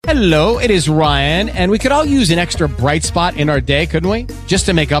Hello, it is Ryan, and we could all use an extra bright spot in our day, couldn't we? Just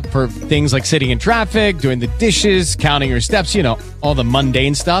to make up for things like sitting in traffic, doing the dishes, counting your steps, you know, all the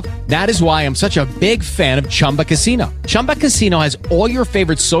mundane stuff. That is why I'm such a big fan of Chumba Casino. Chumba Casino has all your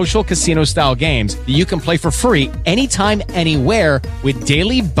favorite social casino-style games that you can play for free anytime, anywhere with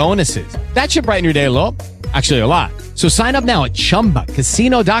daily bonuses. That should brighten your day a little. Actually, a lot. So sign up now at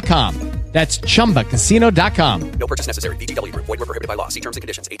ChumbaCasino.com. That's ChumbaCasino.com. No purchase necessary. VGW Group. Void where prohibited by law. See terms and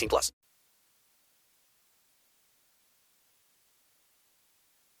conditions. 18 plus.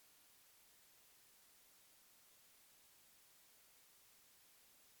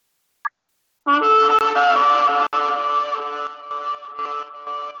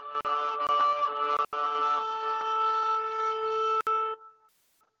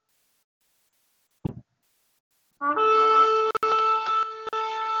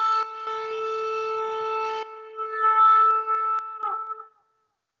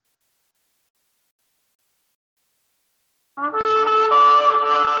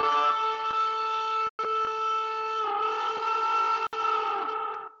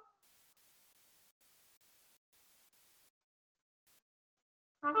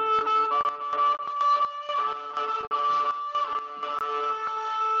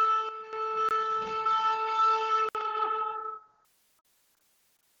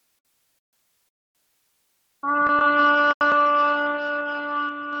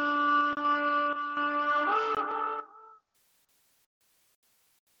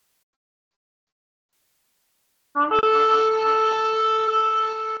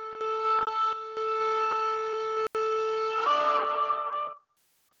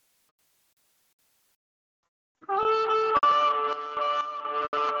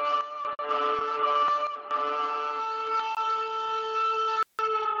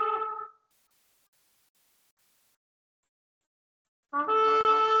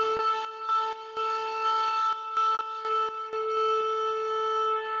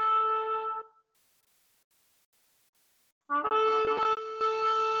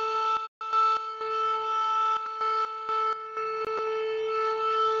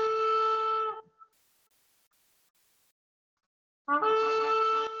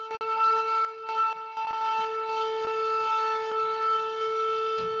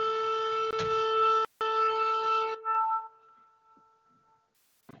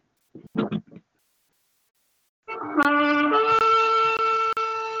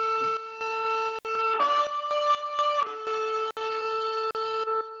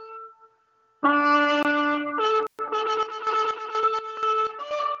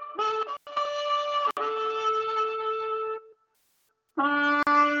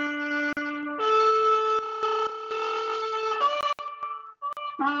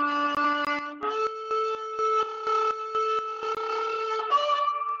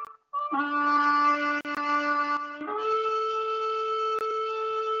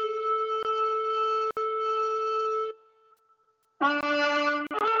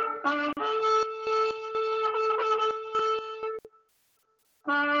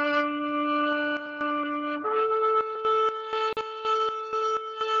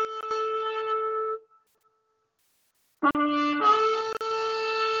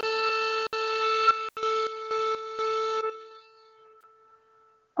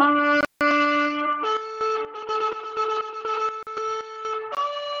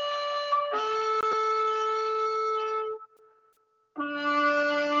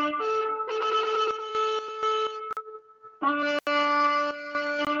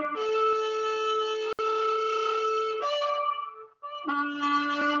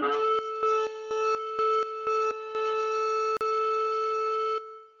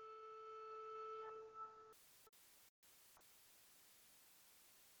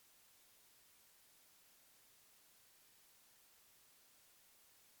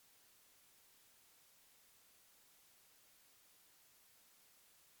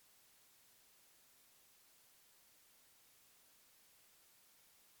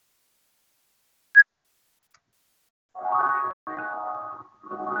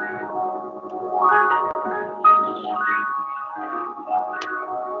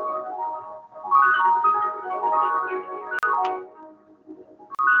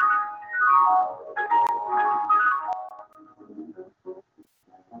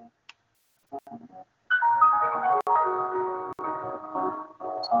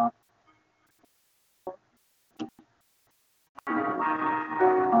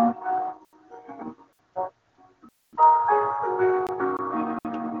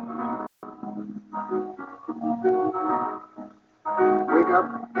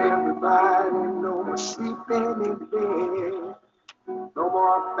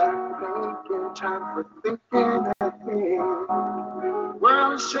 time for thinking ahead.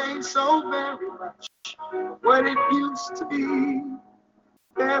 World has changed so very much what it used to be.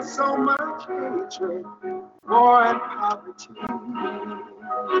 There's so much hatred, war and poverty.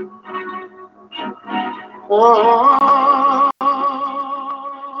 Oh,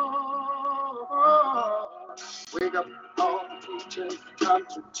 wake up all the teachers, time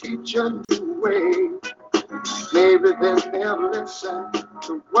to teach a new way. Maybe then they'll listen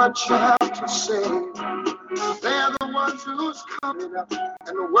to what you have to say. They're the ones who's coming up,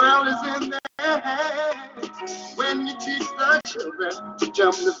 and the world is in their hands. When you teach the children to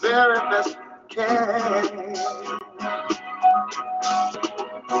jump the very best you can.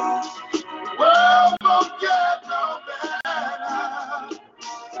 The world won't get no better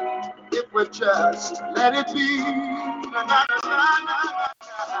if we just let it be. Na, na, na, na, na, na.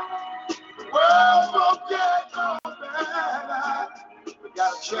 The world won't get no better. We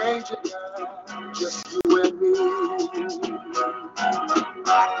gotta change it now, just you and me.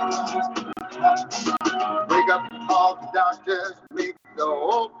 Wake up all the doctors, make the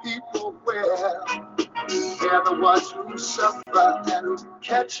old people well. They're the ones who suffer and who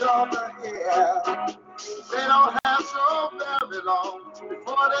catch all the hair. They don't have so very long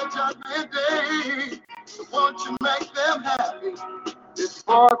before their judgment day. So won't you make them happy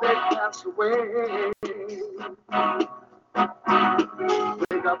before they pass away?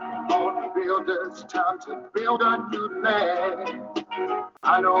 Wake up all the builders, time to build a new land.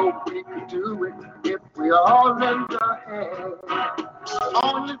 I know we could do it if we all lend a hand. The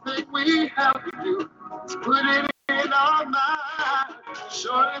only thing we have to do is put it in our mind.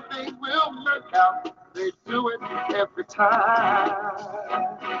 Surely things will work out. They do it every time.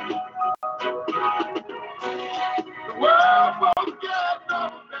 The world won't get no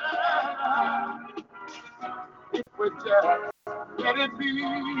better if we just let it be.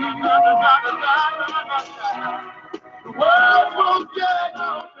 The world won't get no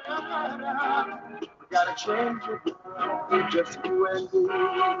better. We gotta change it, just you and me.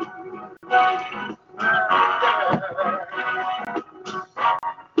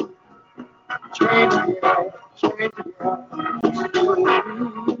 Change it, yeah. Change it, yeah. Just you and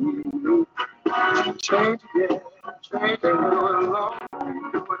me. Change it, yeah. Change it, do it alone.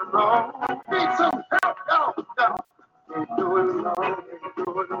 Do it alone. Need some help, no. Can't do it alone. Do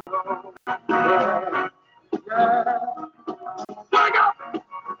it alone. Yeah. Yeah. Wake up!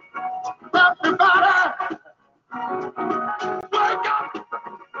 Everybody! Wake up!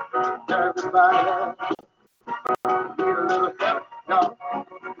 Everybody! Need a little help, no.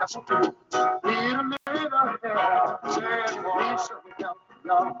 That's true. Need a little help. Say, need some help,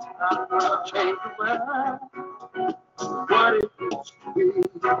 no. I'm gonna change the world. What it used to be.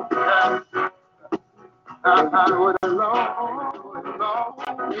 I do it alone.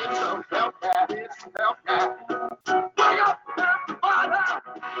 Need some help, need some help, wake up, everybody!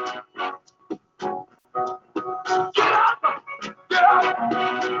 Get up! Get up!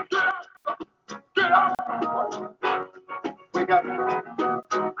 Get up! Get up! Wake up!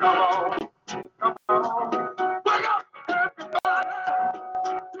 Come on! Come on! Wake up, everybody!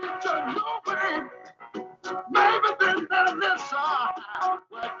 It's a new way. Maybe then they'll listen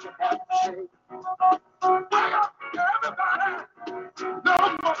what you have to say. Wake up, everybody! No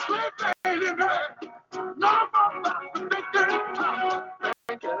more sleeping in there. No more about the big time.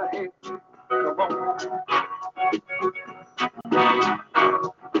 Make it ahead. Come on.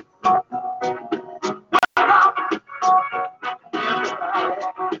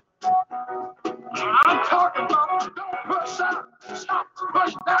 I'm talking about don't push out. Stop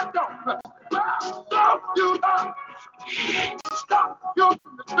push that don't push. Don't you not. Stop you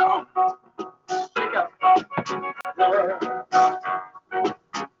don't. Pick up.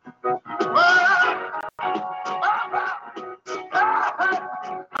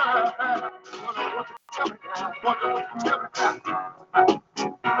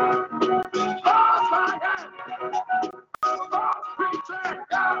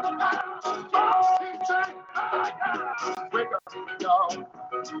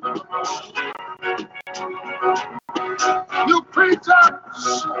 You preachers,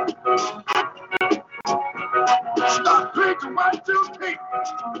 stop preaching what you teach.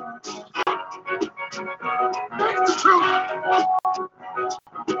 It's the truth.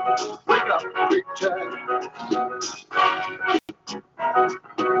 Wake up, preacher.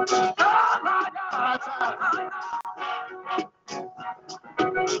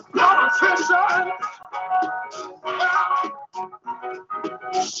 Politicians,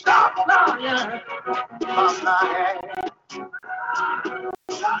 stop lying. Stop lying.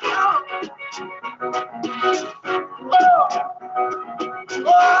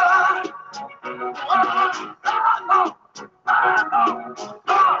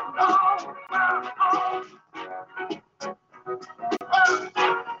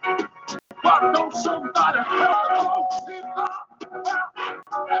 Why don't somebody help me?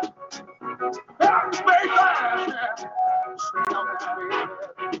 Help me, baby.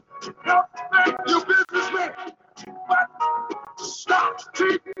 You businessman, but stop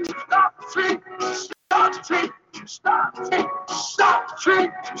cheating, stop cheating, stop cheating, stop cheating, stop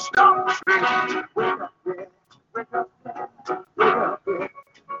cheating, stop cheating. Wake up, wake up,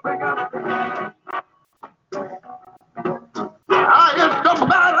 wake up, wake up. It don't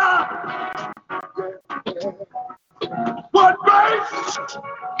matter what race,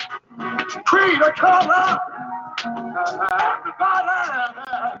 creed, or color.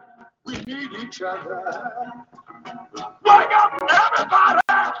 Everybody, we need each other. Wake up, everybody.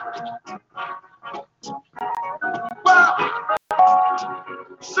 Well,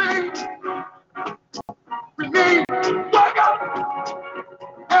 see, we need, wake up,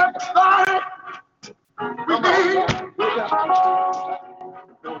 everybody. We need, wake up.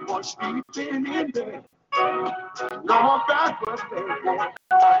 No more sleeping in bed. No more backwards thinking.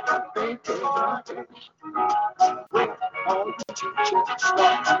 All the teachers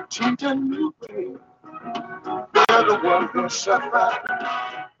start teaching new ways. They're the ones who suffer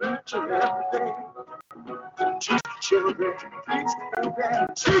each and every day. Teach the children,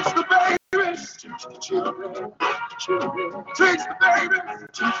 teach the babies, teach the children, teach the babies,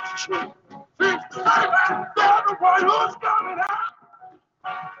 teach the children, teach the babies. They're the one who's coming out.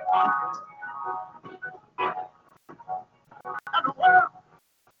 And the world.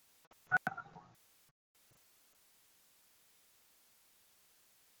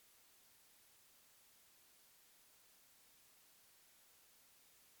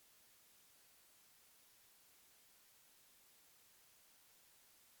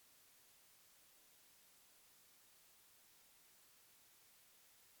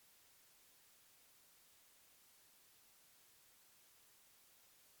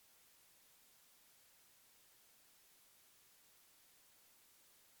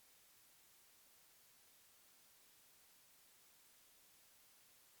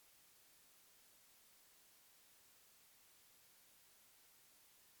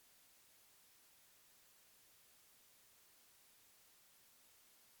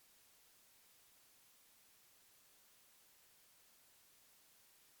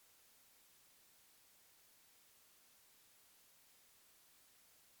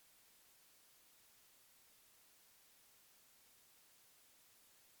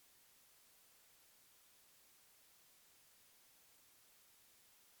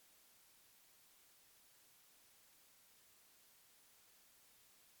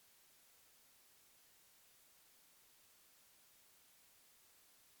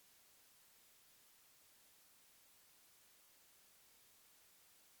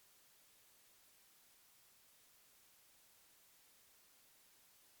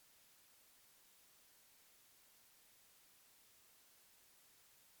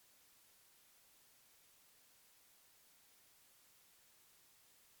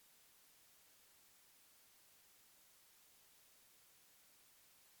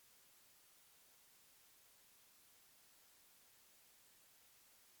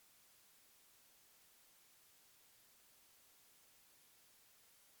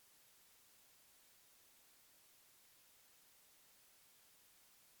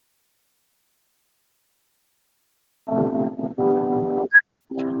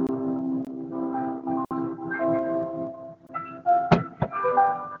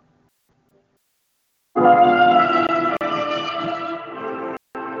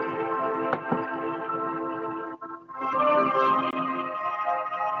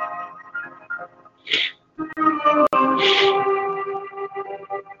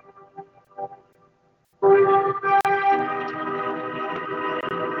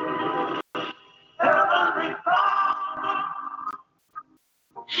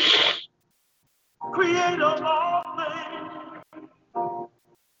 Creator of all things,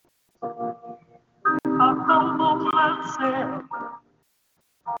 I humble myself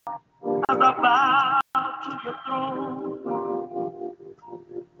as I bow to your throne.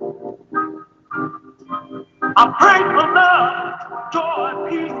 I pray for love, joy,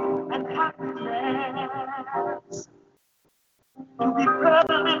 peace, and happiness to be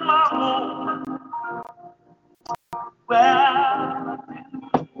present in my home. Well,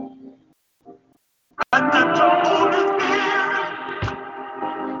 and that your Holy Spirit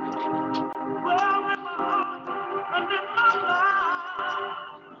dwell in my heart and in my life.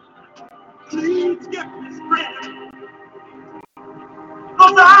 Please give me strength,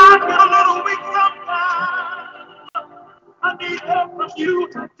 'cause I get a little weak. want you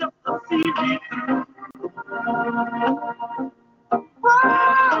just to see me through.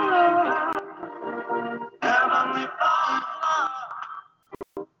 Heavenly Father,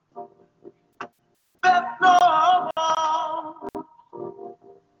 best of all,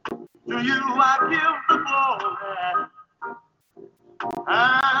 to you I give the glory,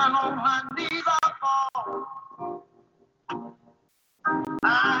 and on my knees I fall.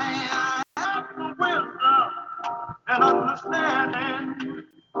 I have the wisdom and understanding.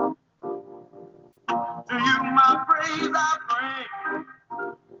 To you my praise I bring.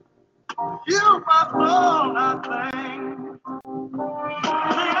 You my soul I sing.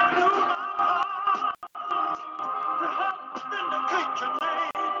 Sing unto my heart to help vindicate your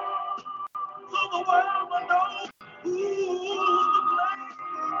name, so the world will know who's to blame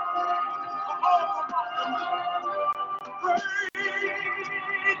for all the wrong. Pray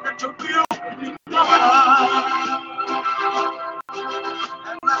that your will be done,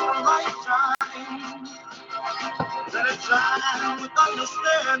 and let the light shine. Let it shine with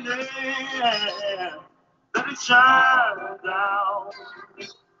understanding. Let it shine down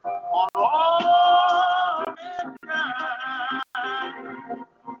on all mankind.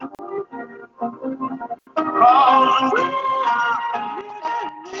 Cause we are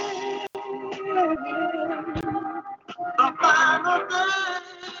the final day.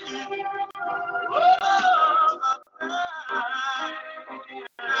 Oh, the night.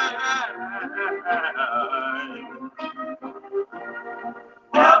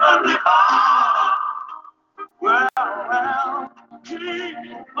 Heavenly Father, well, King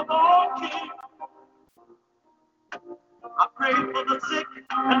of all kings, I pray for the sick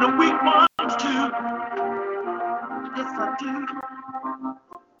and the weak ones too. Yes, I do.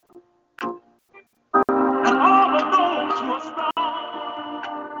 And all of those who are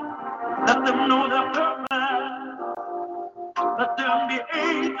strong, let them know their purpose. Let them be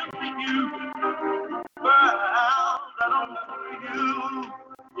agents in you. Well, let them know you.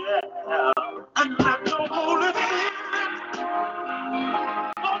 Yeah. And let your Holy Spirit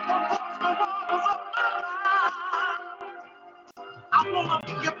go across the waters of my life. I want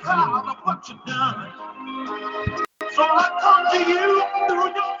to be proud of what you've done. So I come to you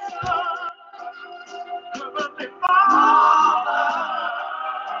through your Son, Heavenly Father.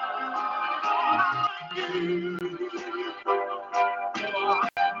 Thank you.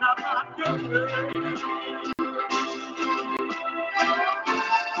 Not my good.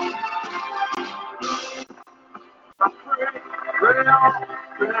 I pray on,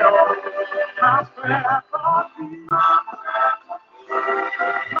 my prayer for you.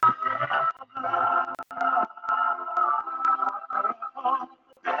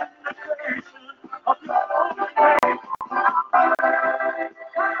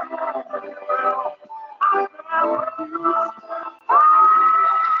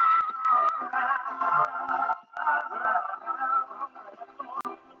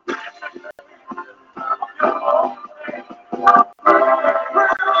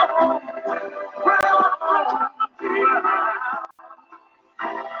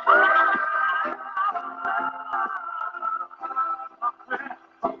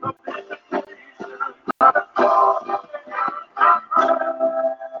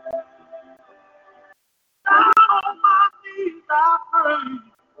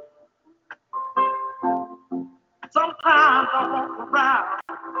 Sometimes I walk around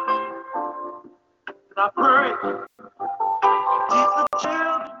and I pray, teach the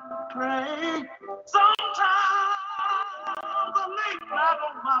children to pray. Sometimes I lay flat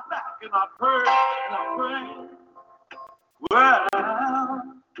on my back and I pray and I pray. Well,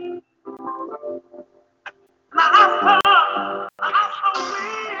 now I saw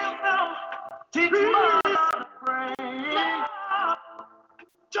wisdom, teach me how to pray.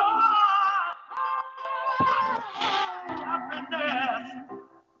 Joy, happiness.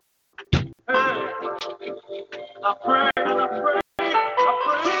 Hey, I pray and I pray, I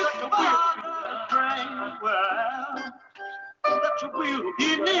pray that your will be done. Well, that your will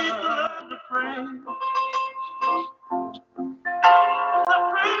be done to pray.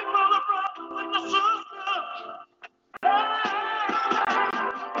 I pray for the brothers and the sisters.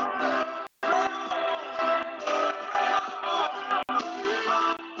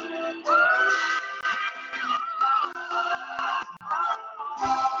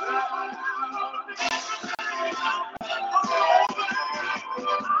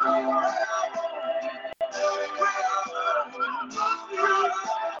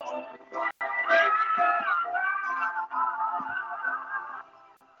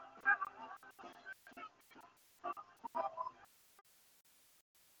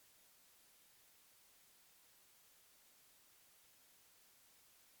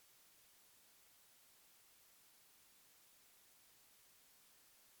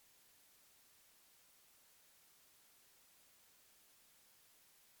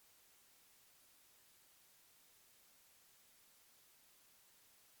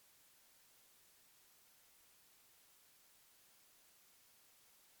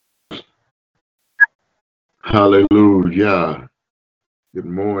 Hallelujah. Good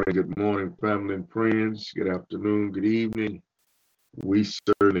morning, family and friends. Good afternoon, good evening. We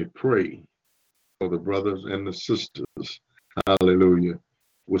certainly pray for the brothers and the sisters. Hallelujah.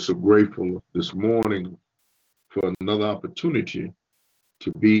 We're so grateful this morning for another opportunity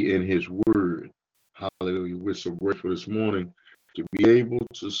to be in His Word. Hallelujah. We're so grateful this morning to be able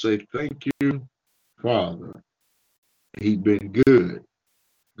to say thank you, Father. He's been good.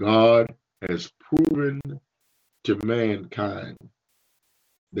 God has proven to mankind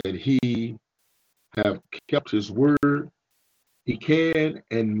that He have kept His word. He can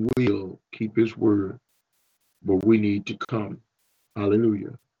and will keep His word, but we need to come.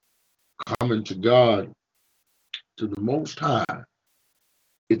 Hallelujah. Coming to God, to the Most High,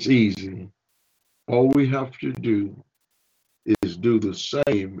 it's easy. All we have to do is do the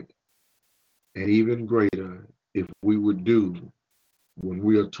same and even greater if we would do when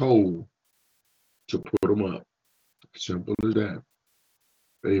we are told to put them up. Simple as that.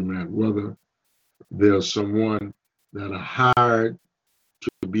 Amen. Whether there's someone that are hired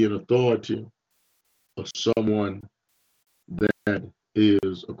to be an authority or someone that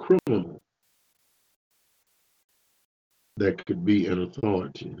is a criminal that could be an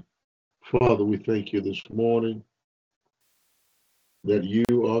authority. Father, we thank you this morning that you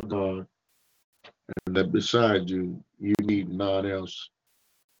are God and that beside you, you need none else.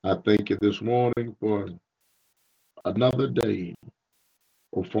 I thank you this morning for another day,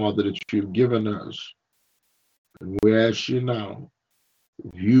 oh Father, that you've given us. And we ask you now,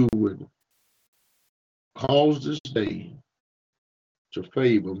 if you would cause this day to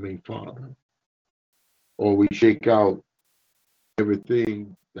favor me, Father, or we shake out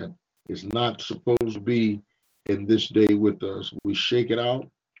everything that is not supposed to be in this day with us. We shake it out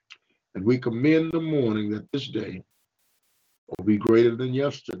and we commend the morning that this day will be greater than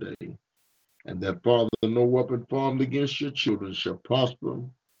yesterday. And that, Father, no weapon formed against your children shall prosper,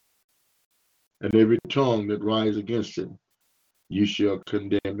 and every tongue that rises against it, you shall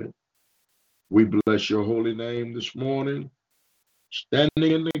condemn it. We bless your holy name this morning, standing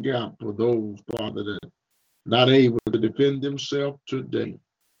in the gap for those, Father, that are not able to defend themselves today.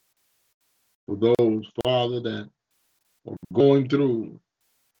 For those, Father, that are going through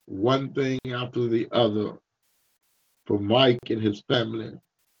one thing after the other, for Mike and his family,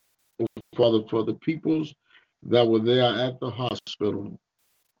 oh, Father, for the peoples that were there at the hospital,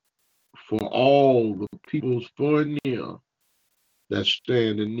 for all the peoples far and near that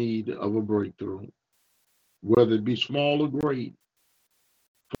stand in need of a breakthrough, whether it be small or great.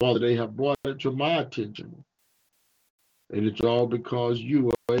 Father, they have brought it to my attention, and it's all because you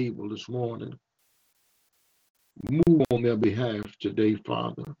are able this morning. Move on their behalf today,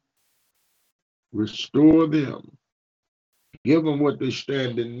 Father. Restore them. Give them what they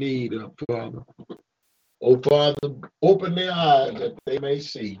stand in need of, Father. Oh, Father, open their eyes that they may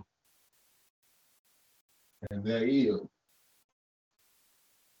see, and their ears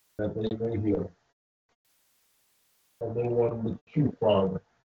that they may hear. And no one but you, Father,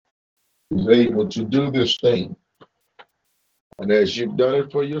 is able to do this thing. And as you've done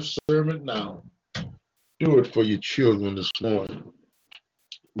it for your servant now, do it for your children this morning.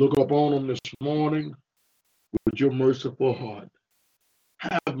 Look upon them this morning with your merciful heart.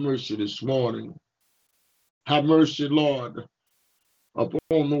 Have mercy this morning. Have mercy, Lord,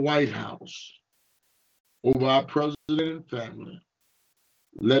 upon the White House, over our president and family.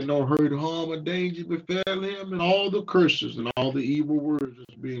 Let no hurt, harm, or danger befall him, and all the curses and all the evil words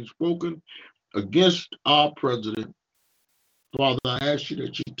that's being spoken against our president. Father, I ask you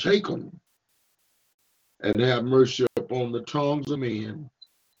that you take them and have mercy upon the tongues of men,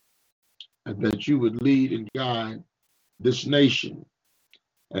 and that you would lead and guide this nation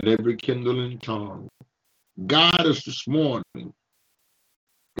and every kindling tongue. Guide us this morning.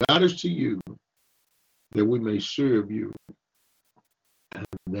 Guide us to you, that we may serve you, and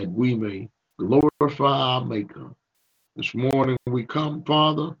that we may glorify our Maker. This morning we come,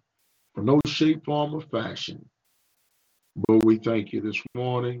 Father, for no shape, form, or fashion. But we thank you this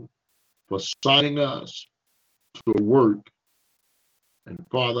morning for signing us to a work. And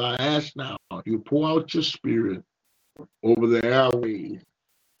Father, I ask now, you pour out your spirit over the airways.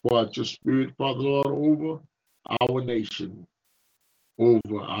 Pour out your spirit, Father, Lord, over our nation,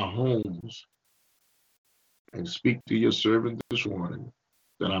 over our homes. And speak to your servant this morning,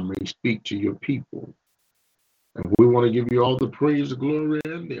 that I may speak to your people. And we want to give you all the praise, the glory,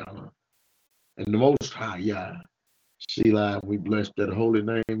 and the honor. And the Most High, Yah. Selah, we bless that holy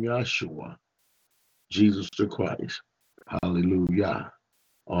name, Yahshua, Jesus the Christ. Hallelujah.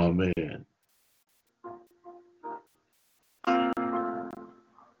 Amen.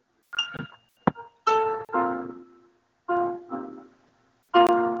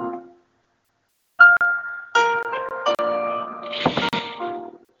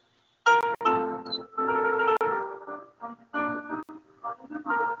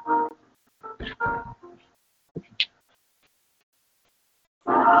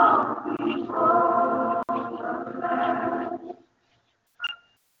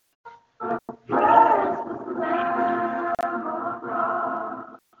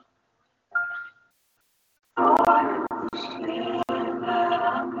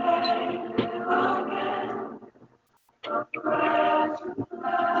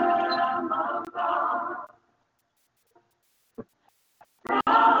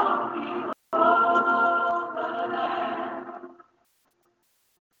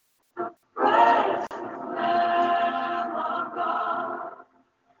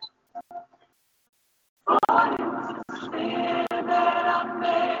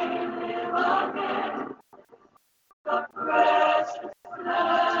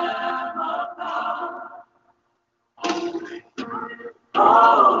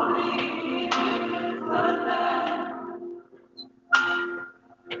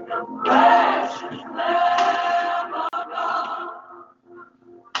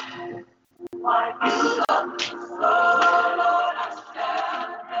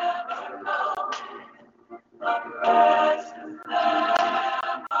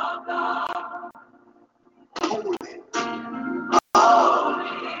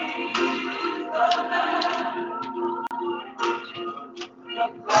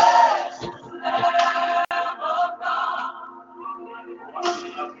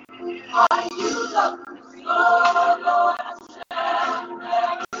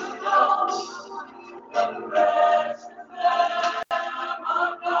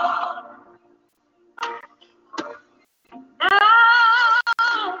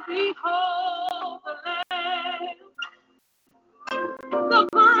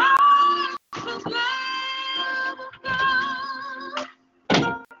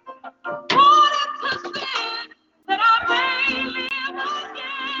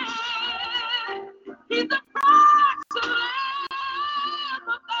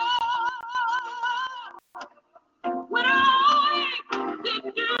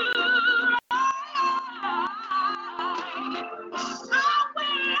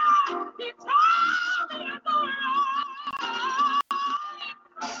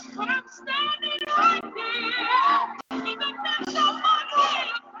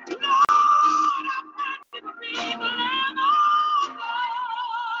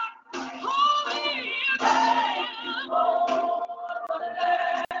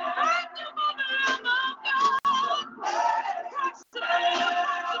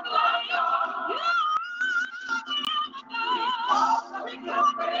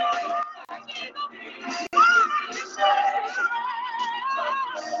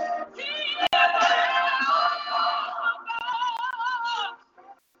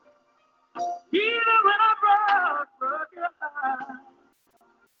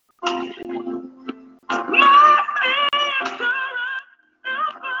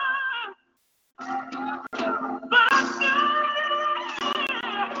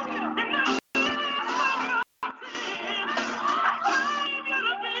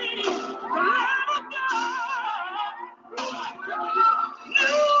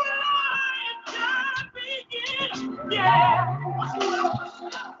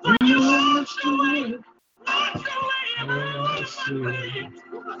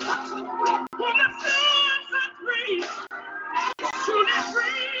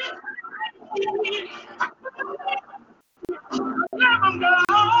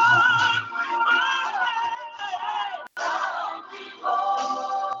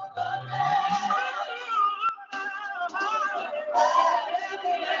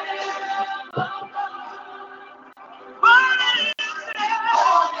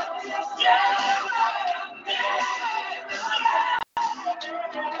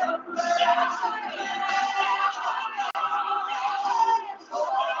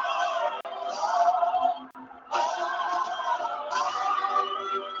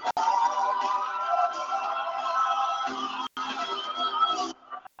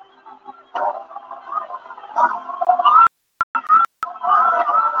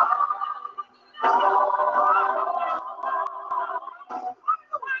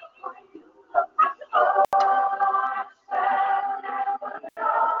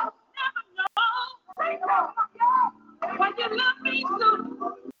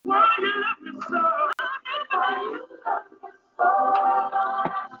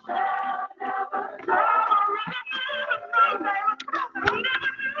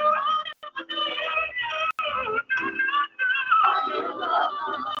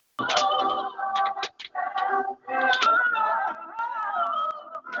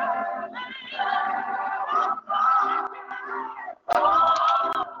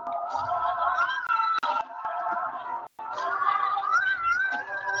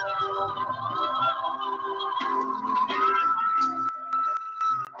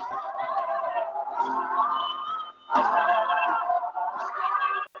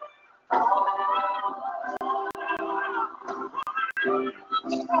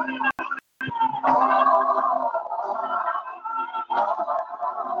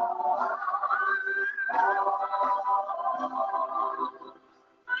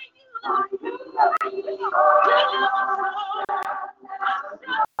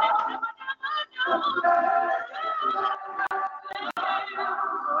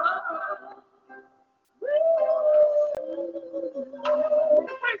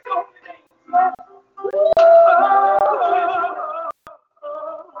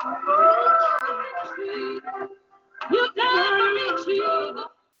 You died for me, Jesus.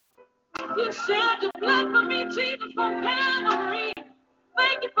 You shed your blood for me, Jesus, from Calvary.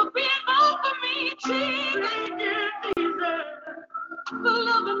 Thank you for being born for me, Jesus. Thank you, Jesus. For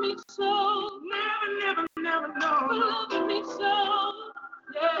loving me so. Never know. For loving me so.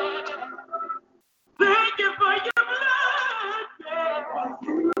 Yeah. Thank you for your blood. Yeah.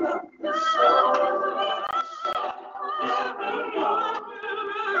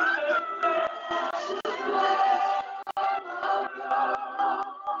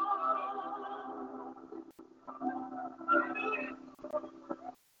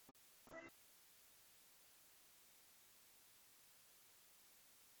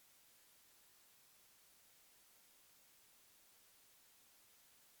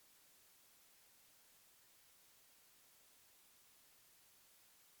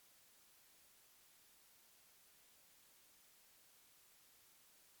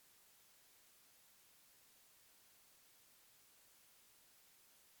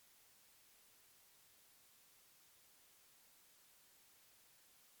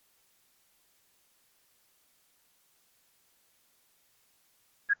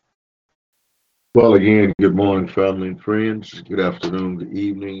 Well, again, good morning, family and friends. Good afternoon, good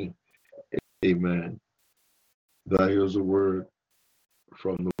evening. Amen. That is a word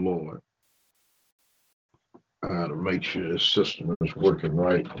from the Lord. To make sure the system is working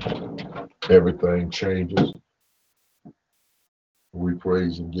right, everything changes. We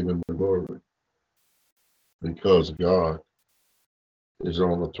praise and give him the glory because God is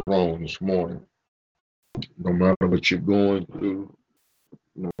on the throne this morning. No matter what you're going through,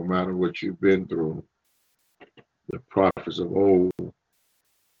 no matter what you've been through, the prophets of old,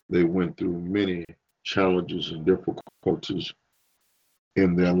 they went through many challenges and difficulties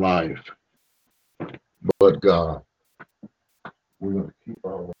in their life. But God, we're going to keep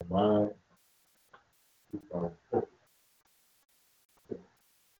our mind, keep our focus.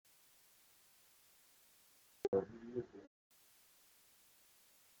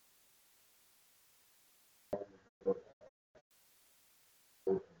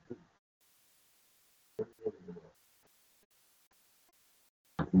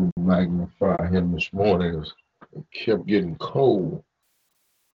 We magnify him this morning. It kept getting cold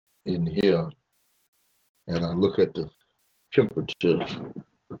in here, and I look at the temperature of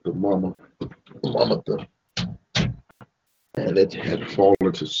the thermometer, and it had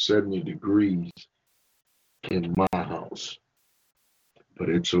fallen to 70 degrees in my house. But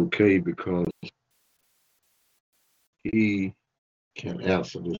it's okay because he can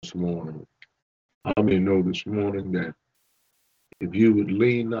answer this morning. I may know this morning that if you would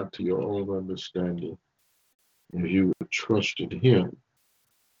lean not to your own understanding, if you would trust in him,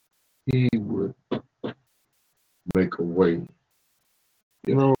 he would make a way.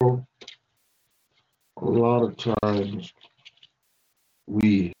 You know, a lot of times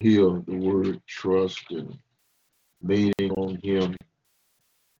we hear the word trust and leaning on him.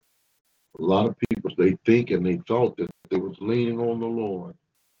 A lot of people, they think and they thought that they was leaning on the Lord,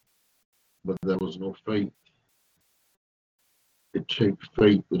 but there was no faith. It takes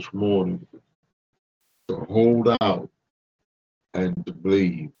faith this morning to hold out and to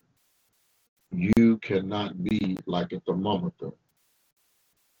believe. You cannot be like a thermometer.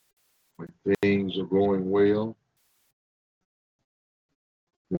 When things are going well,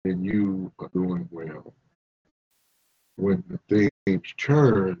 then you are doing well. When the things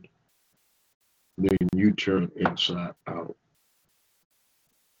turn, then you turn inside out.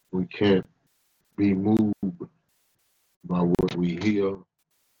 We can't be moved by what we hear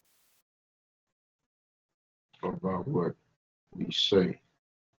or by what we say.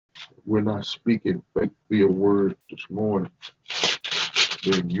 We're not speaking faith via word this morning,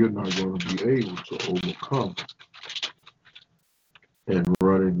 then you're not going to be able to overcome and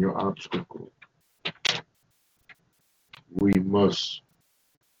run in your obstacle. We must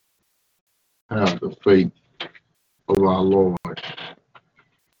have the faith of our Lord.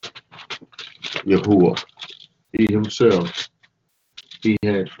 Yahuwah. He himself, he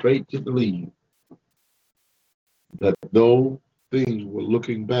had faith to believe that though things were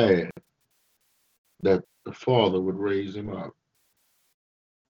looking bad, that the Father would raise him up.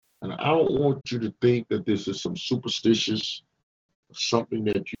 And I don't want you to think that this is some superstitious, something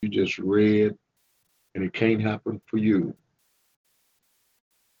that you just read and it can't happen for you.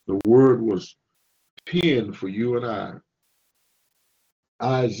 The word was penned for you and I.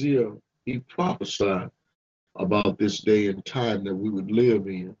 Isaiah, he prophesied about this day and time that we would live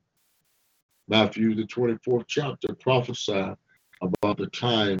in. Matthew, the 24th chapter, prophesied about the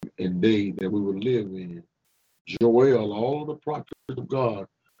time and day that we would live in. Joel, all of the prophets of God,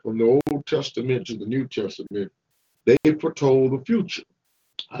 from the Old Testament to the New Testament, they foretold the future.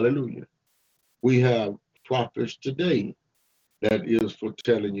 Hallelujah. We have prophets today that is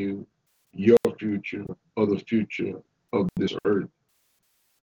foretelling you your future or the future of this earth.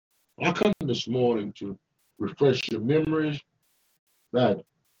 I come this morning to refresh your memories that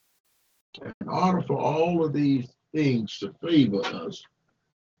in order for all of these things to favor us,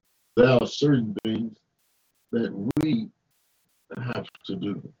 there are certain things that we have to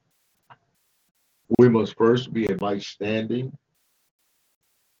do. We must first be in right standing.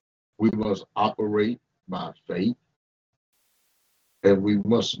 We must operate by faith. And we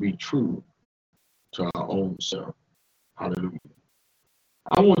must be true to our own self. Hallelujah.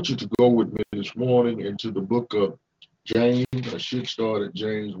 I want you to go with me this morning into the book of James. I should start at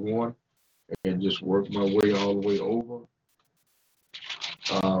James 1 and just work my way all the way over.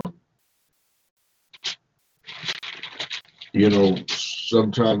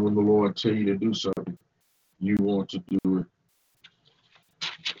 Sometimes when the Lord tells you to do something, you want to do it.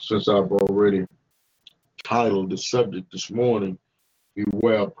 Since I've already titled the subject this morning,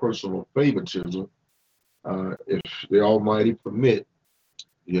 Beware of Personal Favoritism, if the Almighty permit,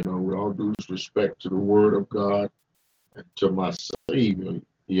 with all due respect to the Word of God and to my Savior,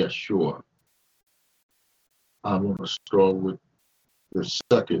 Yeshua, I'm going to start with the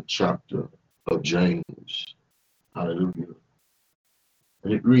second chapter of James. Hallelujah.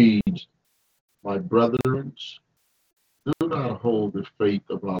 And it reads, My brethren, do not hold the faith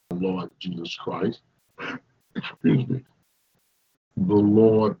of our Lord Jesus Christ, excuse me, the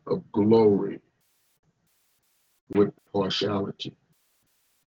Lord of glory, with partiality.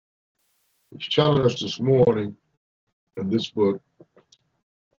 He's telling us this morning in this book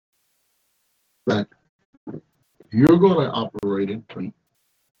that you're going to operate in faith.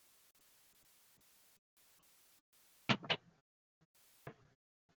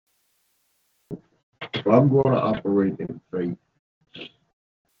 If I'm going to operate in faith,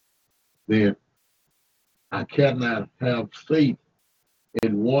 then I cannot have faith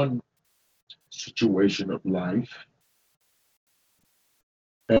in one situation of life,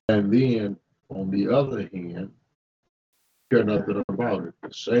 and then on the other hand, care nothing about it.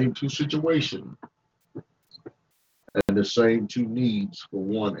 The same two situations and the same two needs for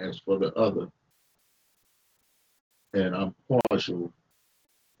one as for the other. And I'm partial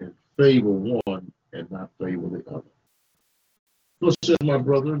and favor one and not favor the other. So says, my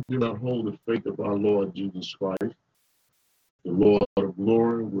brother, do not hold the faith of our Lord Jesus Christ, the Lord of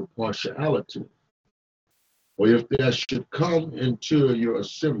glory, with partiality. For if there should come into your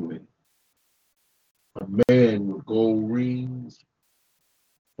assembly a man with gold rings,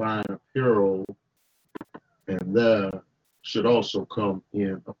 fine apparel, and there should also come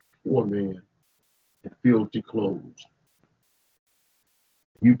in a poor man in filthy clothes,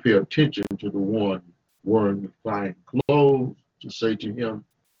 you pay attention to the one wearing the fine clothes to say to him,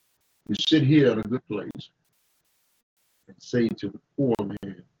 you sit here at a good place, and say to the poor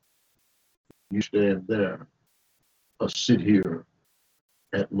man, you stand there, or sit here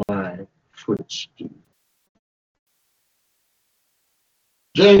at my footstool.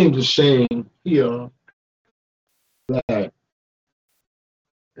 James is saying here that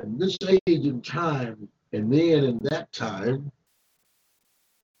in this age and time, and then in that time,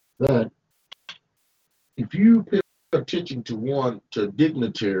 that if you pay attention to a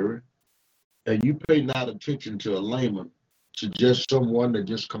dignitary, and you pay not attention to a layman, to just someone that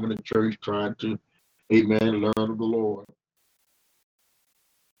just coming to church trying to, amen, learn of the Lord,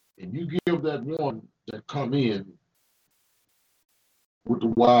 and you give that one that come in with the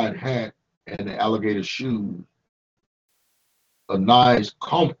wide hat and the alligator shoes a nice,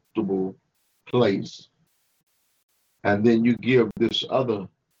 comfortable place, and then you give this other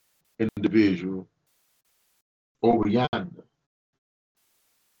individual over yonder.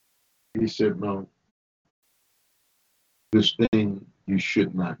 He said, no, this thing you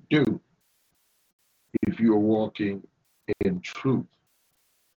should not do if you're walking in truth.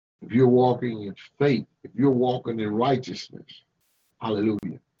 if you're walking in faith, if you're walking in righteousness.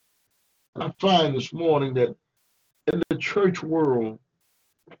 Hallelujah. And I find this morning that in the church world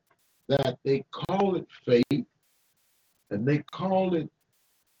that they call it faith and they call it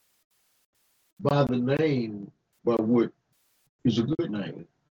by the name, but what is a good name.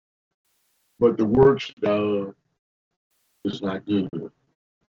 But the works is not good.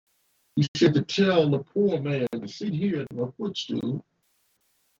 He said to tell the poor man to sit here at my footstool.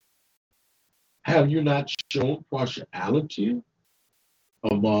 Have you not shown partiality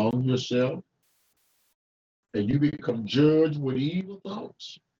among yourself? And you become judged with evil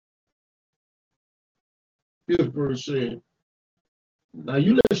thoughts. Fifth verse said, now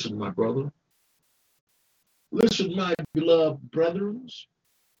you listen, my brother. Listen, my beloved brethren.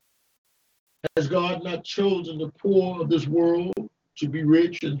 Has God not chosen the poor of this world to be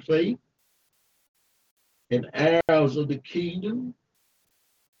rich in faith and heirs of the kingdom,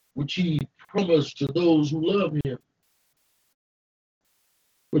 which he promised to those who love him?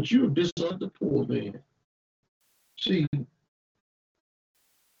 But you have disowned the poor man. See,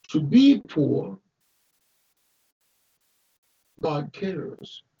 to be poor, God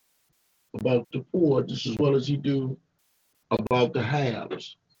cares about the poor just as well as he do about the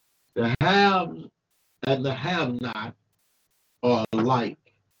haves. The haves and the have-not are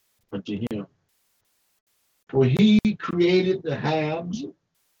alike unto him. For he created the haves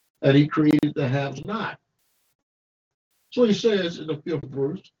and he created the have-not. So he says in the 5th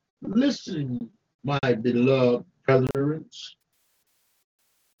verse, listen, my beloved brethren,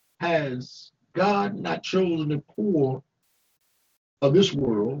 has God not chosen the poor of this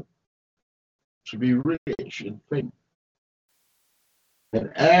world to be rich in faith and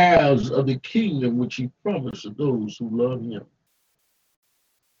heirs of the kingdom which he promised to those who love him?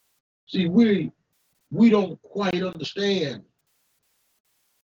 See, we don't quite understand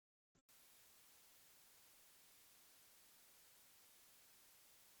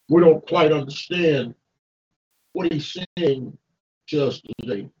what he's saying to us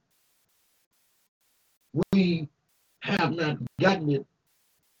today. We have not gotten it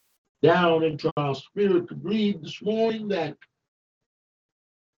down into our spirit to believe this morning that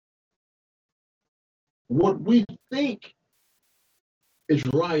what we think is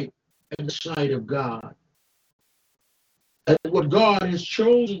right in the sight of God and what God has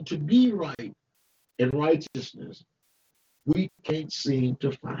chosen to be right in righteousness, we can't seem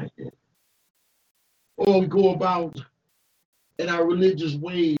to find it. Or we go about in our religious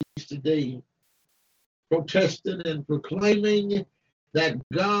ways today, protesting and proclaiming that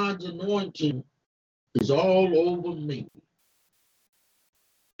God's anointing is all over me.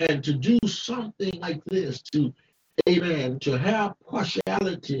 And to do something like this, to have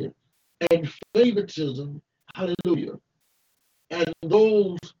partiality and favoritism, hallelujah. And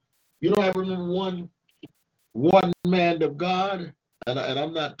those, I remember one man of God, and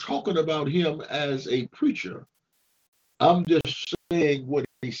I'm not talking about him as a preacher. I'm just saying what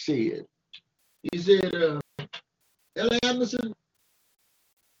he said. He said, L.A. Anderson,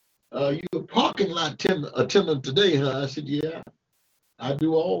 you're a parking lot attendant today, huh? I said, yeah. I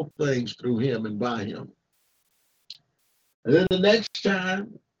do all things through him and by him. And then the next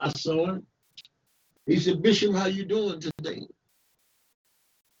time I saw him, he said, Bishop, how you doing today?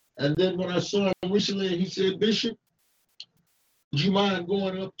 And then when I saw him recently, he said, Bishop, would you mind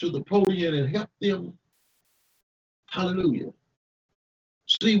going up to the podium and help them? Hallelujah.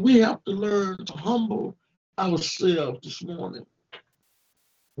 See, we have to learn to humble ourselves this morning.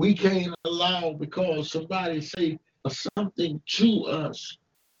 We can't allow because somebody say something to us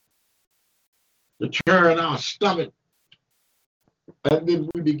to turn our stomach, and then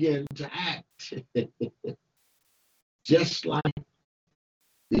we begin to act just like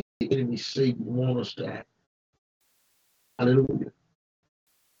the enemy Satan wants us to act. Hallelujah.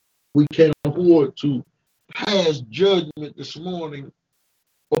 We can't afford to pass judgment this morning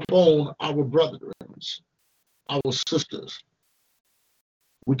upon our brethren, our sisters.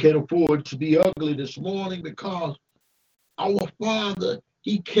 We can't afford to be ugly this morning because our Father,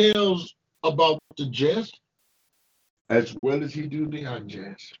 he cares about the just as well as he do the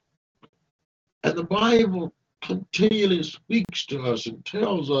unjust. And the Bible continually speaks to us and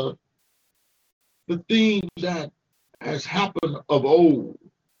tells us the things that has happened of old.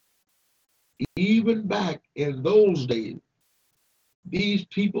 Even back in those days, these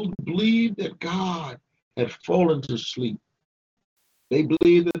people believed that God had fallen to sleep. They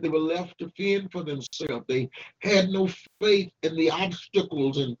believed that they were left to fend for themselves. They had no faith in the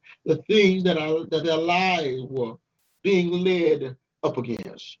obstacles and the things that their lives were being led up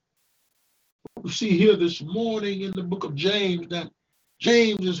against. We see here this morning in the book of James that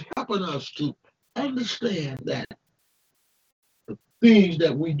James is helping us to understand that the things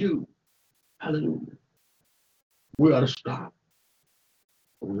that we do, hallelujah, we ought to stop.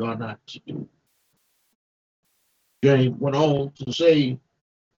 We ought not to do. James went on to say,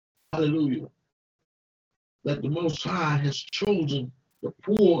 hallelujah, that the Most High has chosen the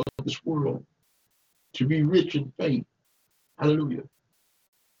poor of this world to be rich in faith. Hallelujah.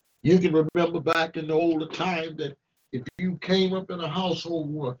 You can remember back in the older time that if you came up in a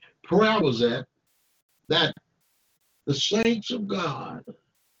household where prayer was at, that the saints of God,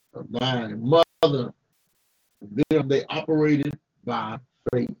 my mother, them, they operated by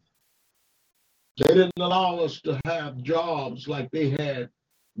faith. They didn't allow us to have jobs like they had,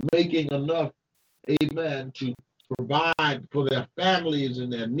 making enough, amen, to provide for their families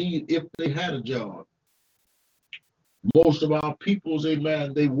and their needs if they had a job. Most of our peoples,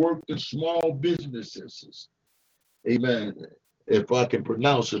 amen, they worked in small businesses, amen, if I can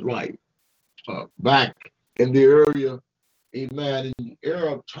pronounce it right. Back in the area, amen, in the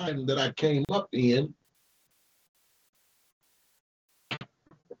era of time that I came up in,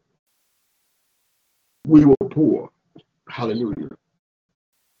 we were poor. Hallelujah.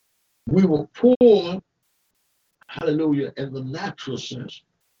 We were poor, hallelujah, in the natural sense.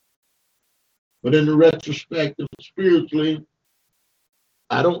 But in the retrospect, spiritually,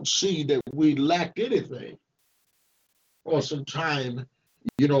 I don't see that we lacked anything. Or some time,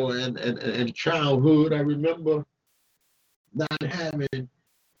 you know, in childhood, I remember not having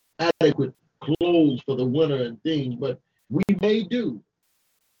adequate clothes for the winter and things, but we may do.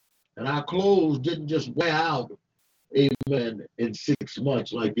 And our clothes didn't just wear out, amen, in 6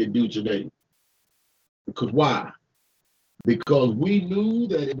 months like they do today. Because why? Because we knew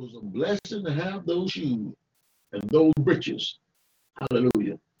that it was a blessing to have those shoes and those breeches.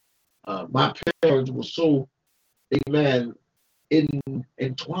 Hallelujah. My parents were so, amen,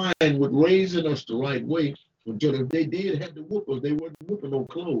 entwined with raising us the right way. Until if they did have to whoop us, they wasn't whooping no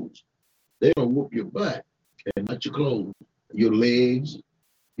clothes. They don't whoop your butt and not your clothes, your legs,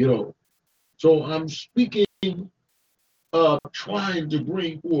 you know. So I'm speaking of trying to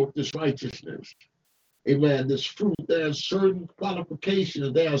bring forth this righteousness. Amen. This fruit, there are certain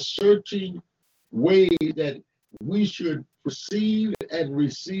qualifications, there are certain ways that we should perceive and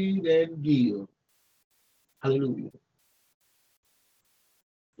receive and give. Hallelujah.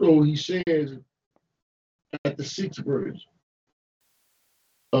 So he says at the 6th verse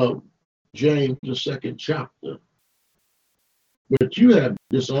of James, the 2nd chapter, but you have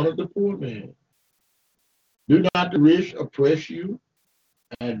dishonored the poor man. Do not the rich oppress you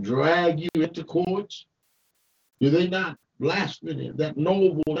and drag you into courts? Do they not blaspheme that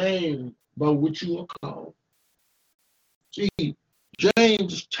noble name by which you are called? See,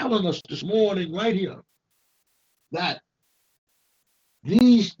 James is telling us this morning right here that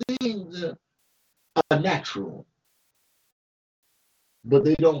these things are natural, but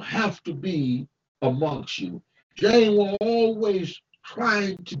they don't have to be amongst you. James was always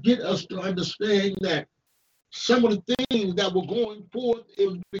trying to get us to understand that some of the things that were going forth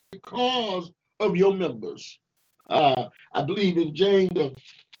is because of your members. I believe in James, the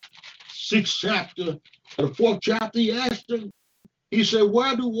 6th chapter, the 4th chapter, he asked him, he said,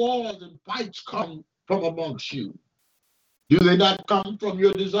 where do wars and fights come from amongst you? Do they not come from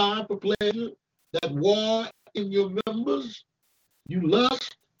your desire for pleasure, that war in your members? You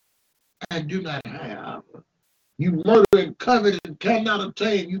lust and do not have. You murder and covet and cannot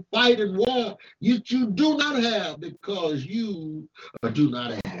obtain. You fight and war, yet you do not have because you do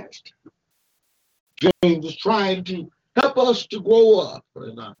not ask. James is trying to help us to grow up,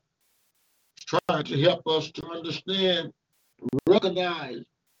 and trying to help us to understand, recognize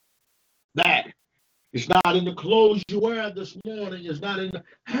that it's not in the clothes you wear this morning, it's not in the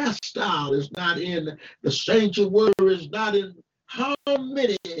hairstyle, it's not in the sanctuary, it's not in how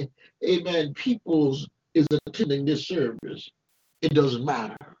many, amen, peoples is attending this service. It doesn't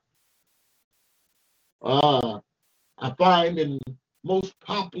matter. I find in most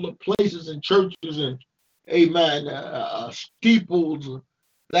popular places and churches and, amen, steeples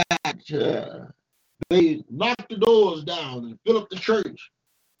that they knock the doors down and fill up the church.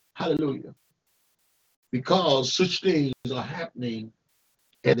 Hallelujah. Because such things are happening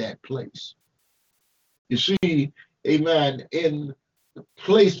in that place. You see, amen, in the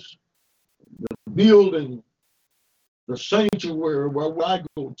place, the building, the sanctuary where I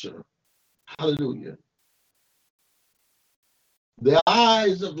go to, hallelujah, the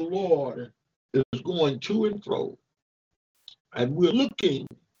eyes of the Lord is going to and fro. And we're looking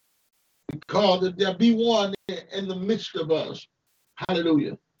because if there be one in the midst of us,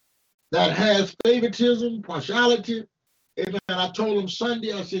 hallelujah, that has favoritism, partiality, Amen. I told him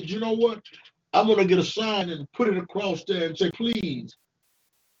Sunday, I said, you know what? I'm going to get a sign and put it across there and say, please,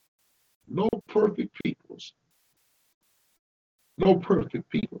 no perfect peoples. No perfect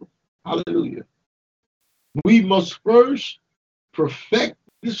people. Hallelujah. We must first perfect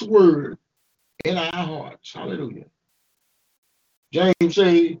this word in our hearts. Hallelujah. James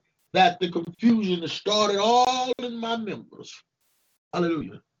say that the confusion started all in my members.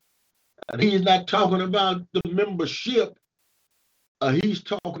 Hallelujah. And he's not talking about the membership. He's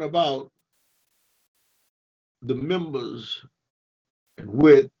talking about the members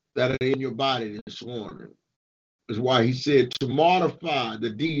with that are in your body this morning. That's why he said to mortify the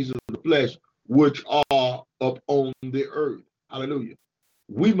deeds of the flesh which are upon the earth. Hallelujah.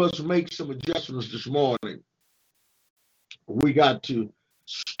 We must make some adjustments this morning. We got to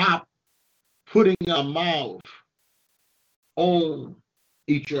stop putting our mouth on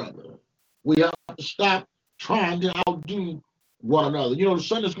each other. We have to stop trying to outdo one another. You know, the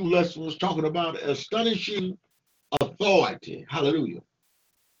Sunday school lesson was talking about astonishing authority. Hallelujah.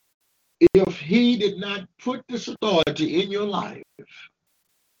 If he did not put this authority in your life,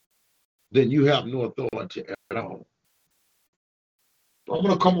 then you have no authority at all. So I'm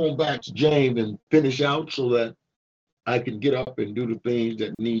going to come on back to James and finish out so that I can get up and do the things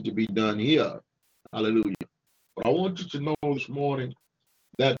that need to be done here. Hallelujah. But I want you to know this morning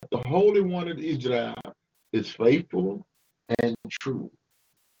that the Holy One of Israel is faithful and true.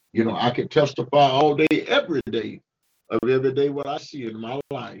 You know, I can testify all day, every day of every day what I see in my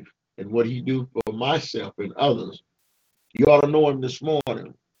life and what he do for myself and others. You ought to know him this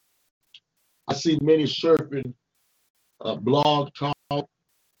morning. I see many surfing, blog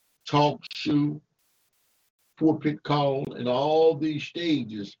talk show, pulpit call, and all these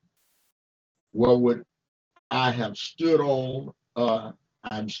stages where what I have stood on,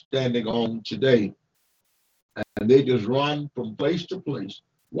 I'm standing on today. And they just run from place to place.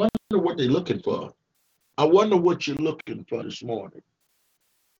 Wonder what they're looking for. I wonder what you're looking for this morning.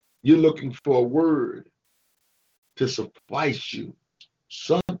 You're looking for a word to suffice you,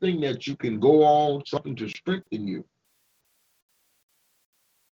 something that you can go on, something to strengthen you.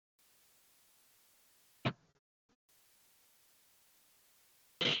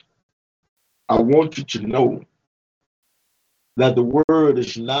 I want you to know that the word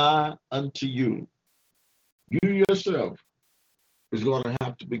is nigh unto you. You yourself is going to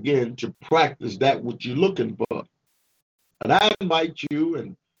have to begin to practice that which you're looking for. And I invite you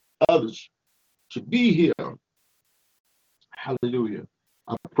and others to be here. Hallelujah.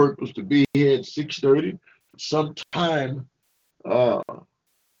 I purpose to be here at 6:30, sometime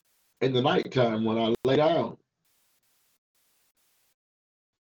in the nighttime when I lay down.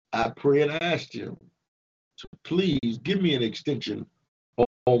 I pray and ask him to please give me an extension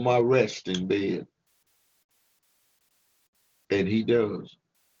on my resting bed. And he does.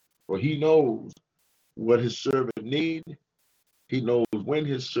 For he knows what his servant needs. He knows when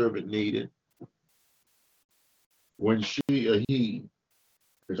his servant needed. When she or he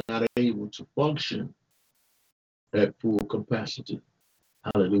is not able to function at full capacity.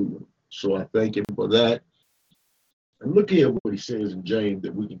 Hallelujah. So I thank him for that. And look here what he says in James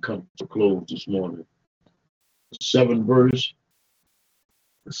that we can come to close this morning. The 7th verse,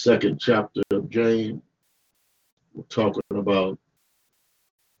 the 2nd chapter of James. We're talking about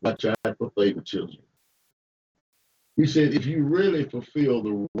watch out for favoritism. He said, if you really fulfill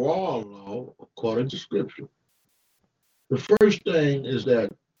the raw law according to Scripture, the first thing is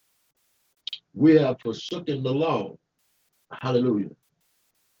that we have forsaken the law. Hallelujah.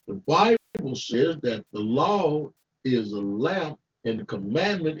 The Bible says that the law is a lamp and the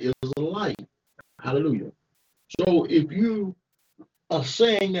commandment is a light. Hallelujah. So if you are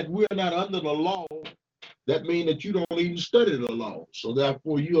saying that we're not under the law, that means that you don't even study the law. So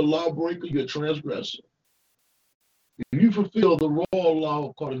therefore, you're a lawbreaker, you're a transgressor. If you fulfill the raw law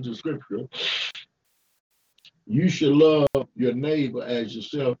according to Scripture, you should love your neighbor as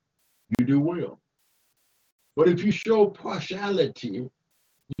yourself. You do well. But if you show partiality,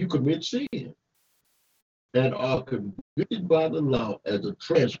 you commit sin and are convicted by the law as a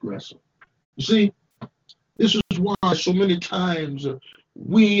transgressor. You see, this is why so many times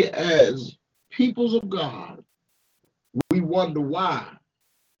we as peoples of God, we wonder why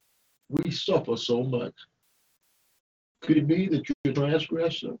we suffer so much. Could it be that you're a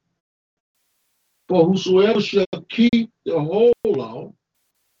transgressor? For whosoever shall keep the whole law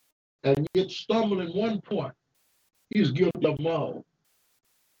and yet stumble in one point, he is guilty of them all.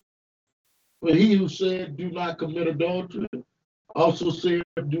 But he who said, do not commit adultery, also said,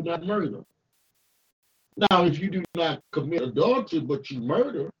 do not murder. Now, if you do not commit adultery, but you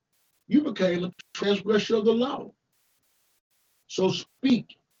murder, you became a transgressor of the law. So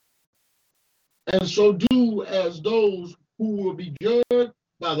speak, and so do as those who will be judged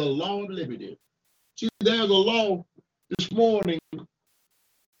by the law of liberty. See, there's a law this morning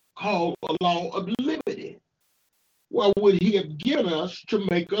called a law of liberty. What would he have given us to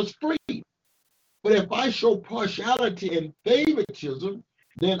make us free? But if I show partiality and favoritism,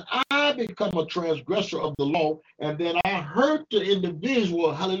 then I become a transgressor of the law, and then I hurt the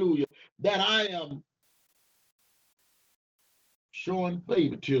individual, hallelujah, that I am showing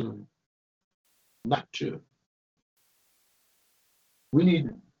favoritism not to. We need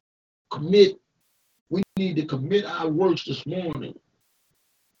to commit our works this morning,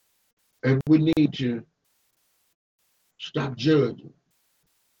 and we need to stop judging.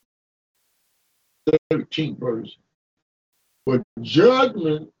 13th verse. But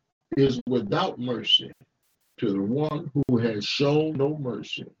judgment is without mercy to the one who has shown no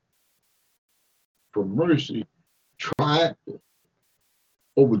mercy. For mercy triumphs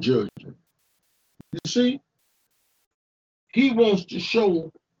over judgment. You see, he wants to show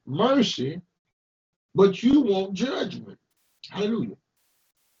mercy, but you want judgment. Hallelujah.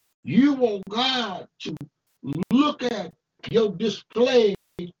 You want God to look at your display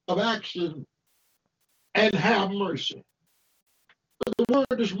of action and have mercy. But the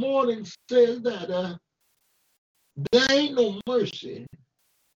word this morning says that there ain't no mercy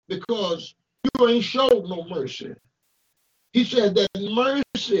because you ain't showed no mercy. He said that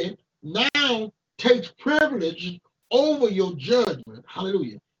mercy now takes privilege over your judgment.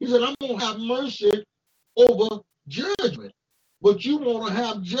 Hallelujah. He said, I'm going to have mercy over judgment, but you want to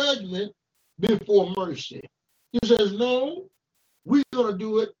have judgment before mercy. He says, no, we're going to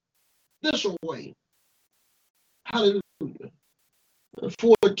do it this way. Hallelujah.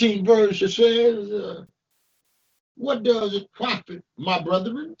 14th verse, it says, what does it profit, my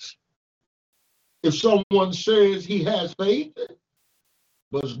brethren, if someone says he has faith,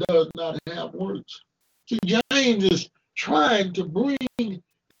 but does not have works? See, James is trying to bring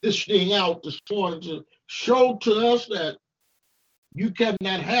this thing out this morning to show to us that you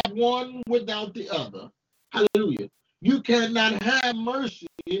cannot have one without the other. Hallelujah. You cannot have mercy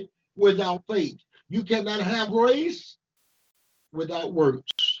without faith. You cannot have grace without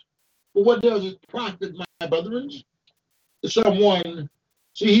works. But what does it profit, my brethren? Someone,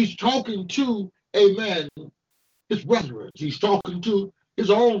 see, he's talking to, amen, his brethren. He's talking to his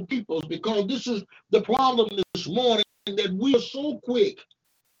own peoples, because this is the problem this morning, that we are so quick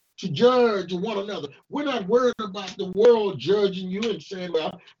to judge one another. We're not worried about the world judging you and saying,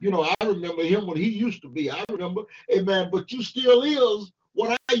 well, I remember him when he used to be. I remember, amen, but you still is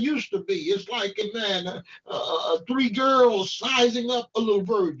what I used to be. It's like, amen, 3 girls sizing up a little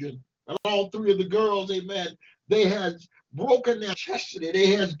virgin. And all 3 of the girls, amen, they had broken their chastity. They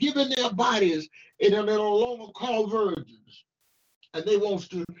had given their bodies, and they're no longer called virgins. And they wants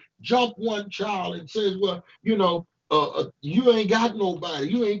to jump one child and says, well, you ain't got nobody.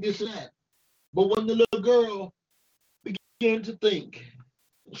 You ain't this and that. But when the little girl began to think,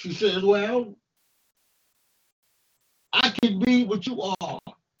 she says, well, I can be what you are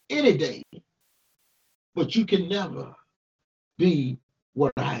any day, but you can never be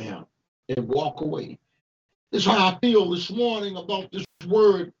what I am, and walk away. This is how I feel this morning about this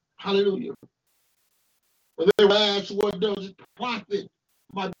word. Hallelujah. When they were asked, what does it profit,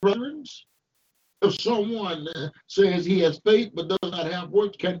 my brethren, if someone says he has faith but does not have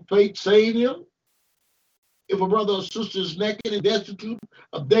works? Can faith save him? If a brother or sister is naked and destitute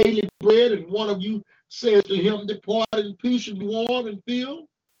of daily bread, and one of you says to him, depart in peace and be warm and filled,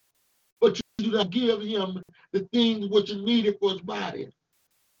 but you do not give him the things which are needed for his body,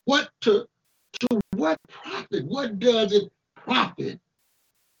 to what profit? What does it profit?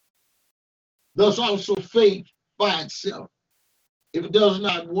 Thus also faith by itself, if it does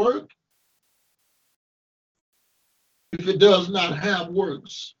not work, if it does not have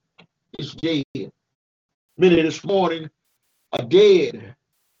works, it's dead. Many this morning are dead,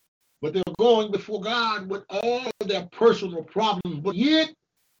 but they're going before God with all of their personal problems, but yet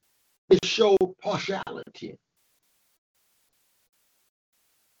they show partiality.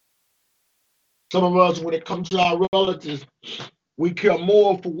 Some of us, when it comes to our relatives, we care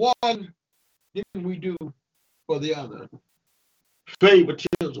more for one than we do for the other.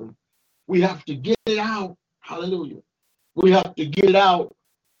 Favoritism. We have to get it out. Hallelujah. We have to get it out.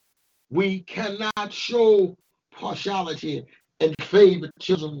 We cannot show partiality and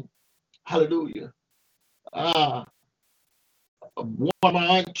favoritism. Hallelujah. One of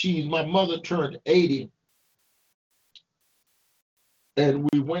my aunties, my mother turned 80, and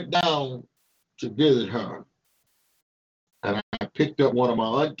we went down to visit her. And I picked up one of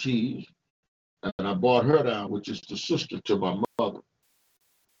my aunties, And I brought her down, which is the sister to my mother.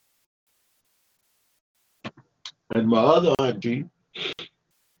 And my other auntie,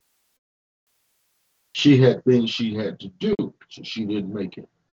 she had things she had to do, so she didn't make it.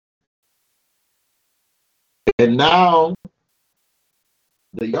 And now,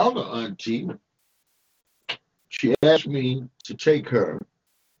 the younger auntie, she asked me to take her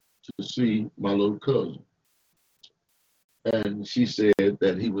to see my little cousin. And she said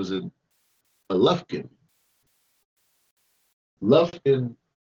that he was in a Lufkin. Lufkin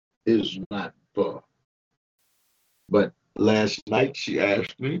is not far. But last night she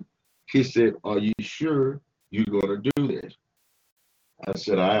asked me, she said, are you sure you're going to do this? I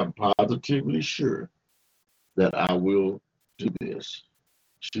said, I am positively sure that I will do this.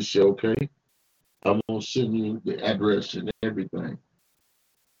 She said, okay, I'm going to send you the address and everything.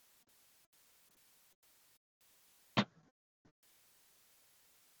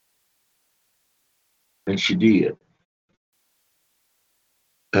 And she did.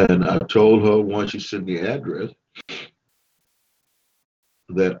 And I told her once she sent the address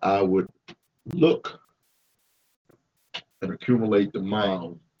that I would look and accumulate the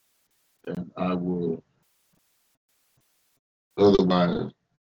miles, and I will, otherwise,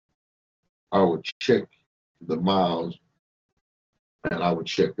 I would check the miles and I would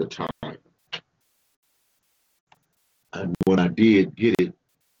check the time. And when I did get it,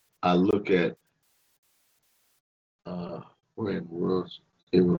 I look at where it was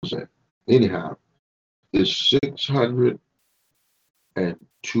at. Anyhow, it's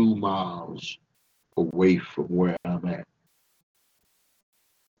 602 miles away from where I'm at.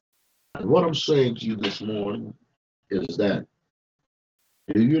 And what I'm saying to you this morning is that,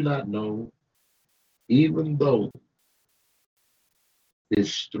 do you not know, even though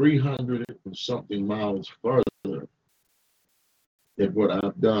it's 300 and something miles further than what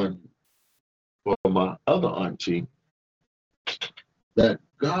I've done for my other auntie, that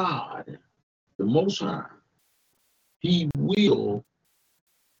God, the Most High, He will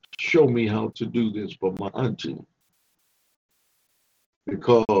show me how to do this for my auntie,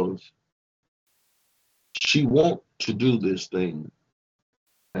 because she wants to do this thing,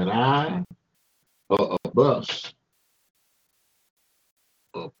 and a bus,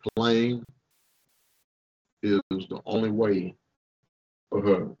 a plane is the only way for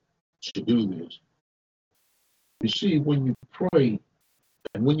her to do this. You see, when you pray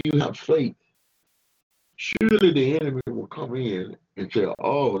and when you have faith, surely the enemy will come in and say,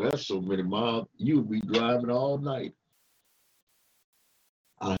 oh, that's so many miles. You'll be driving all night.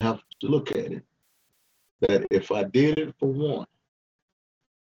 I have to look at it, that if I did it for one,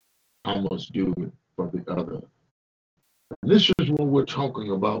 I must do it for the other. And this is what we're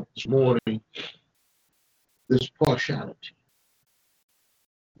talking about this morning, this partiality.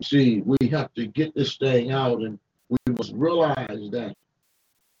 See, we have to get this thing out, and we must realize that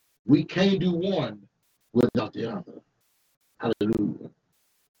we can't do one without the other. Hallelujah.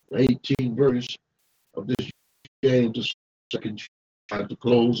 The 18th verse of this James, the second chapter, to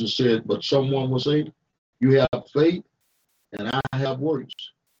close, it said, but someone will say, you have faith and I have works.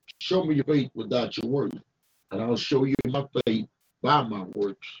 Show me your faith without your works, and I'll show you my faith by my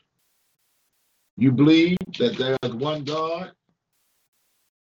works. You believe that there is one God,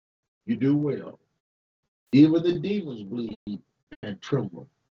 you do well. Even the demons believe and tremble.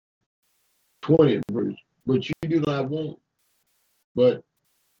 20th verse. But you do not want, but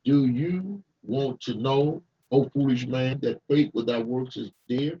do you want to know, O foolish man, that faith without works is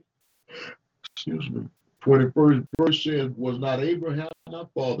dead? Excuse me. 21st verse says, was not Abraham, my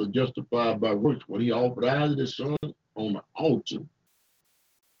father, justified by works when he offered Isaac his son on the altar?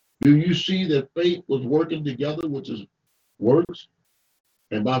 Do you see that faith was working together with his works?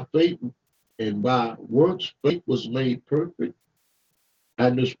 And by faith and by works, faith was made perfect.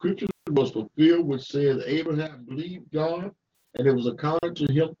 And the scripture was fulfilled, which says, Abraham believed God, and it was accounted to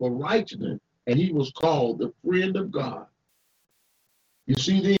him for righteousness, and he was called the friend of God. You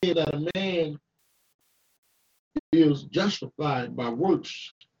see then that a man is justified by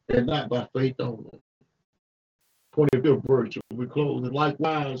works and not by faith only. 25th verse, we close. And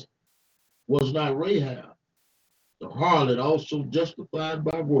likewise was not Rahab, the harlot, also justified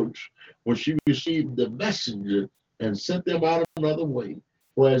by works when she received the messenger and sent them out another way?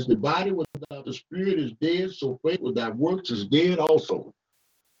 For as the body without the spirit is dead, so faith without works is dead also.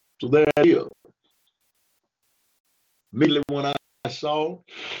 So there it is. Immediately when I saw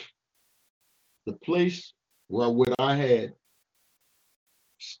the place where when I had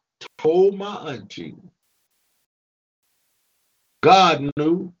told my auntie, God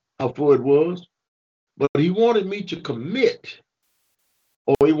knew how far it was, but he wanted me to commit,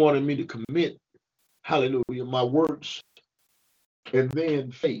 or he wanted me to commit Hallelujah. My works and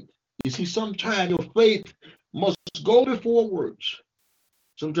then faith. You see, sometimes your faith must go before works.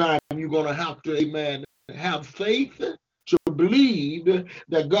 Sometimes you're going to have to, amen, have faith to believe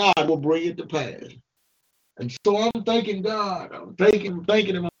that God will bring it to pass. And so I'm thanking God. I'm thanking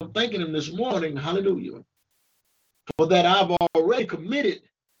him this morning. Hallelujah. For that I've already committed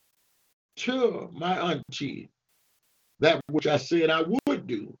to my auntie that which I said I would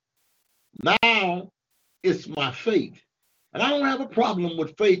do. Now it's my faith. And I don't have a problem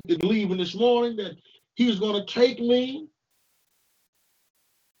with faith in believing this morning that he's going to take me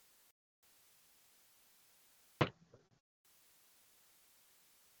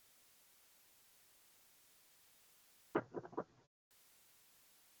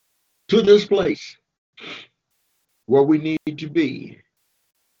to this place where we need to be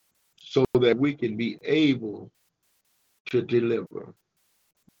so that we can be able to deliver.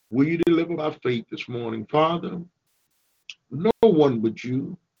 Will you deliver by faith this morning? Father, no one but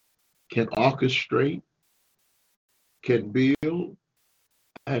you can orchestrate, can build,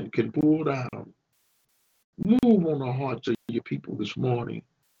 and can pull down. Move on the hearts of your people this morning.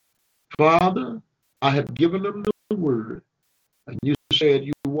 Father, I have given them the word, and you said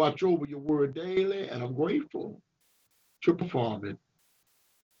you watch over your word daily, and I'm grateful to perform it.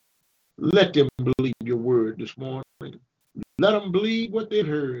 Let them believe your word this morning. Let them believe what they've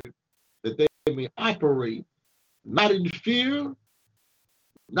heard, that they may operate not in fear,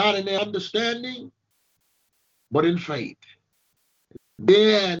 not in their understanding, but in faith.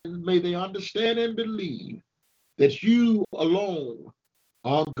 Then may they understand and believe that you alone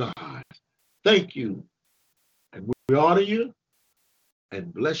are God. Thank you. And we honor you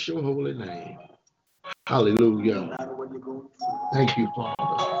and bless your holy name. Hallelujah. Thank you, Father.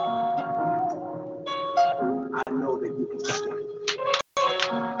 I know that you can stand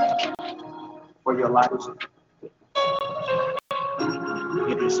for your lives.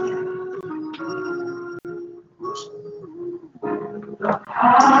 It is here.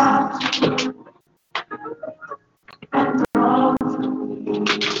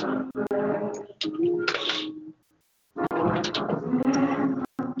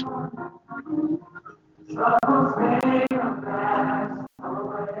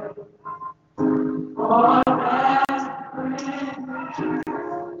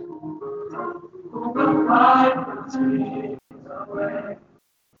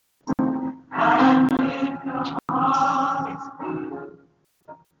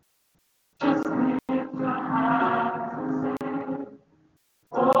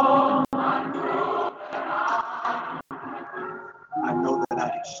 I know that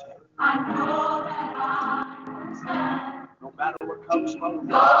I stand. No matter what comes my way.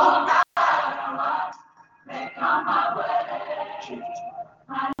 Jesus.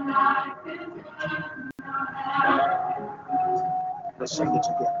 Let's sing it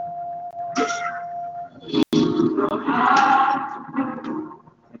together.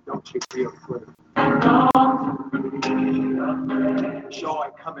 And don't you be afraid. Joy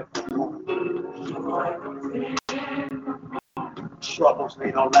cometh from the troubles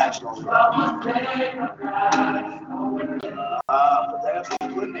they don't last long. But there's a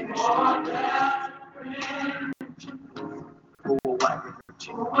good nation who will wipe your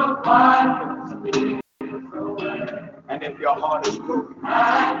tears. And if your heart is broken,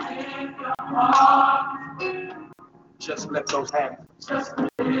 just lift those hands. Come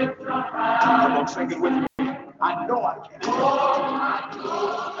on, sing it with me. I know I can.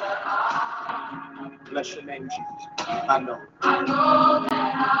 Bless your name, Jesus. I know.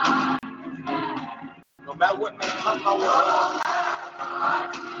 No matter what may come my way.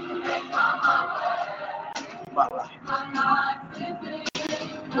 My life.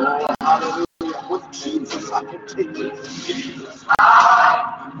 Oh, hallelujah. With Jesus, I can take it. Jesus.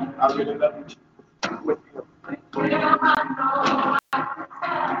 I really love you. With him.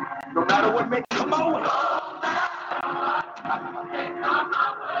 No matter what may come my way.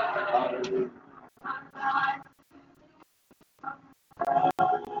 Hallelujah.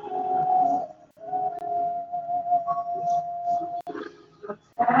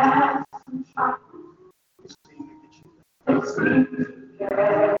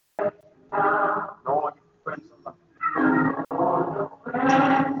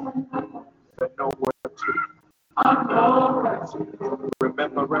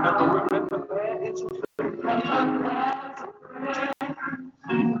 Remember where it's oh,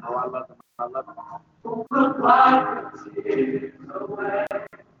 I love him. I love him.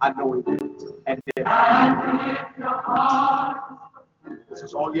 I know he did. And then this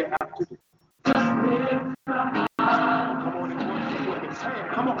is all you have to do. Come on and work with his hand.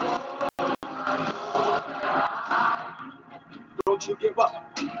 Come on.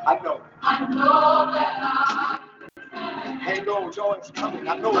 I know. Ain't no joy is coming.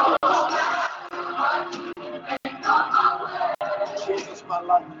 I know it is. Jesus, my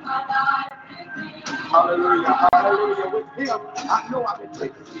life. Hallelujah. Hallelujah. With him, I know I've been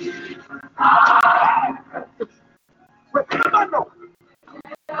taken. With him, I know.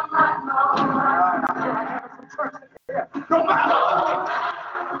 No matter.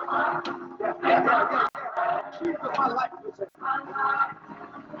 Yeah. Jesus, my life is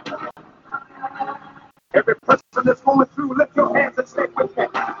every person that's going through, lift your hands and say with me,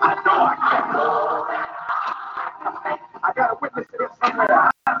 I know I can. I got a witness to this somewhere.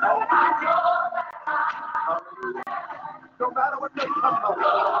 I know. Hallelujah. No matter what they come up.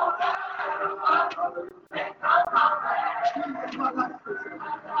 Hallelujah. Jesus, my life is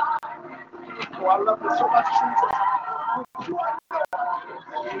oh, I love you so much, Jesus.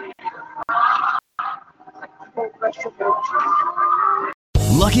 Oh, bless your name, Jesus.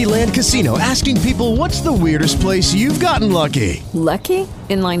 Lucky Land Casino, asking people, what's the weirdest place you've gotten lucky? Lucky?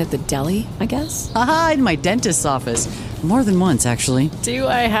 In line at the deli, I guess? Aha, in my dentist's office. More than once, actually. Do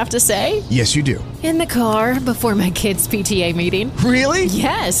I have to say? Yes, you do. In the car before my kids' PTA meeting. Really?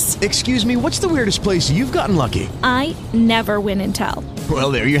 Yes. Excuse me, what's the weirdest place you've gotten lucky? I never win and tell.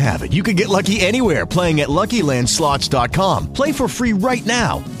 Well, there you have it. You can get lucky anywhere, playing at LuckyLandSlots.com. Play for free right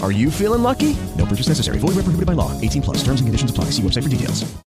now. Are you feeling lucky? No purchase necessary. Void where prohibited by law. 18+. Terms and conditions apply. See website for details.